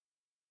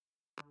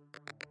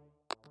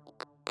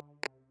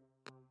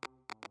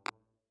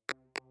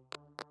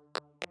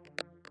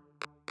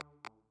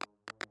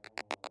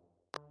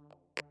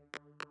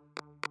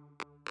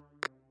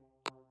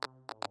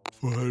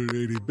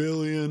480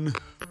 billion.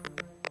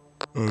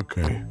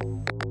 Okay.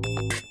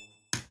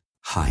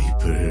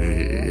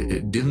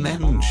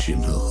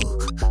 Hyperdimensional.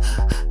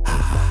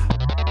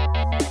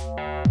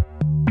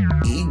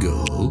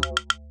 Ego.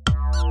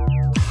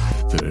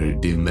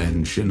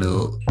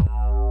 Hyperdimensional.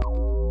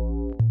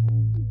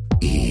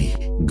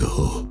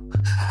 Ego.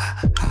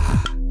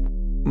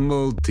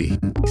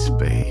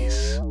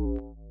 Multi-space.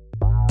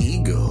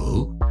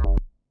 Ego.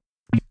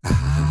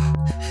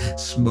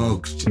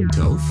 Smoked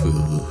tofu.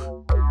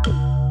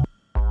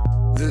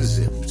 The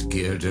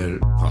Zimtgirder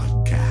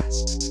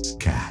Podcast.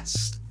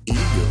 Cast.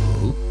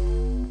 Ego.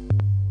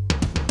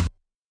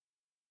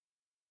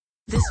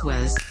 This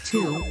was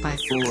 2 by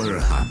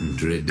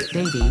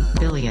 480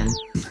 billion. Is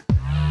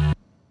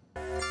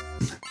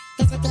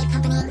it the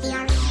accompanying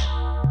VR?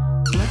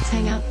 Let's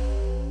hang out.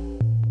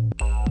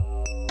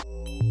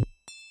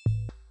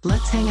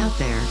 Let's hang out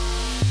there.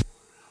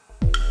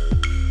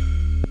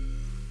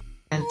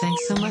 And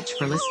thanks so much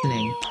for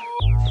listening.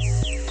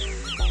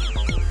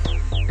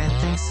 And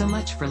thanks so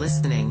much for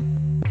listening.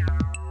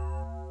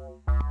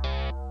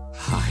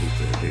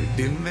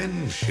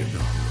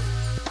 Hyperdimensional.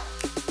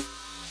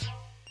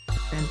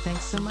 And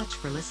thanks so much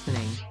for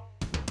listening.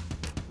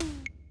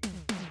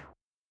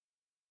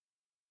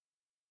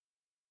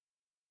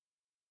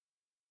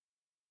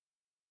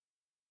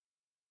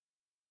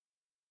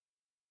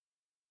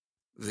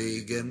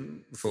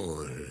 Vegan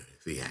for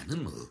the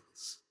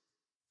animals.